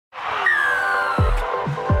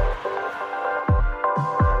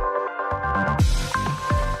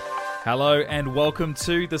Hello and welcome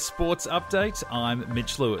to the Sports Update. I'm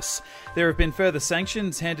Mitch Lewis. There have been further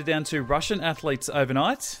sanctions handed down to Russian athletes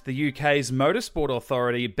overnight. The UK's motorsport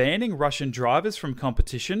authority banning Russian drivers from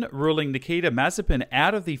competition, ruling Nikita Mazepin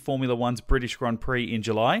out of the Formula One's British Grand Prix in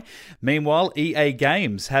July. Meanwhile, EA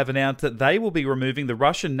Games have announced that they will be removing the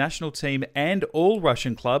Russian national team and all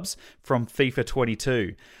Russian clubs from FIFA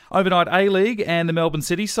 22. Overnight A-League and the Melbourne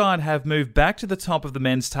City side have moved back to the top of the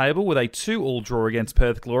men's table with a 2-2 draw against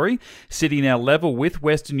Perth Glory. City now level with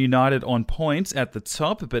Western United on points at the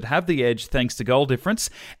top, but have the edge thanks to goal difference.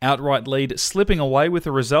 Outright lead slipping away with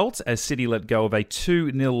the result as City let go of a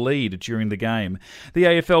 2-0 lead during the game. The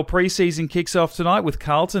AFL pre-season kicks off tonight with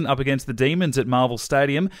Carlton up against the Demons at Marvel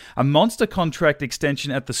Stadium. A monster contract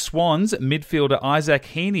extension at the Swans. Midfielder Isaac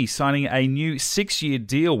Heaney signing a new 6-year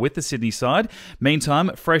deal with the Sydney side.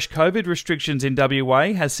 Meantime, fresh COVID restrictions in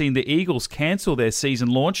WA has seen the Eagles cancel their season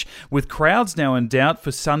launch, with crowds now in doubt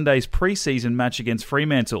for Sunday's pre-season match against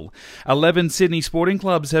Fremantle. 11 Sydney sporting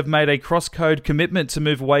clubs have made a cross-code commitment to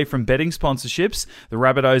move away from betting sponsorships. The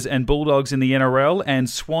Rabbitohs and Bulldogs in the NRL and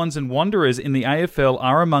Swans and Wanderers in the AFL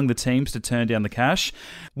are among the teams to turn down the cash.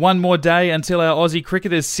 One more day until our Aussie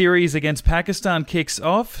cricketers series against Pakistan kicks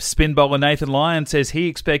off. Spin bowler Nathan Lyon says he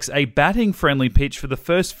expects a batting-friendly pitch for the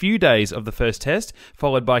first few days of the first test,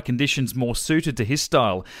 followed by conditions more suited to his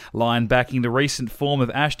style. Lyon backing the recent form of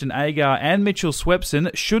Ashton Agar and Mitchell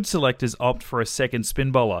Swepson should selectors opt for a second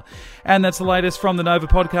spin bowler. And that's the latest from the Nova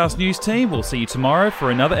Podcast News team. We'll see you tomorrow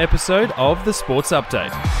for another episode of the Sports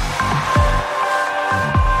Update.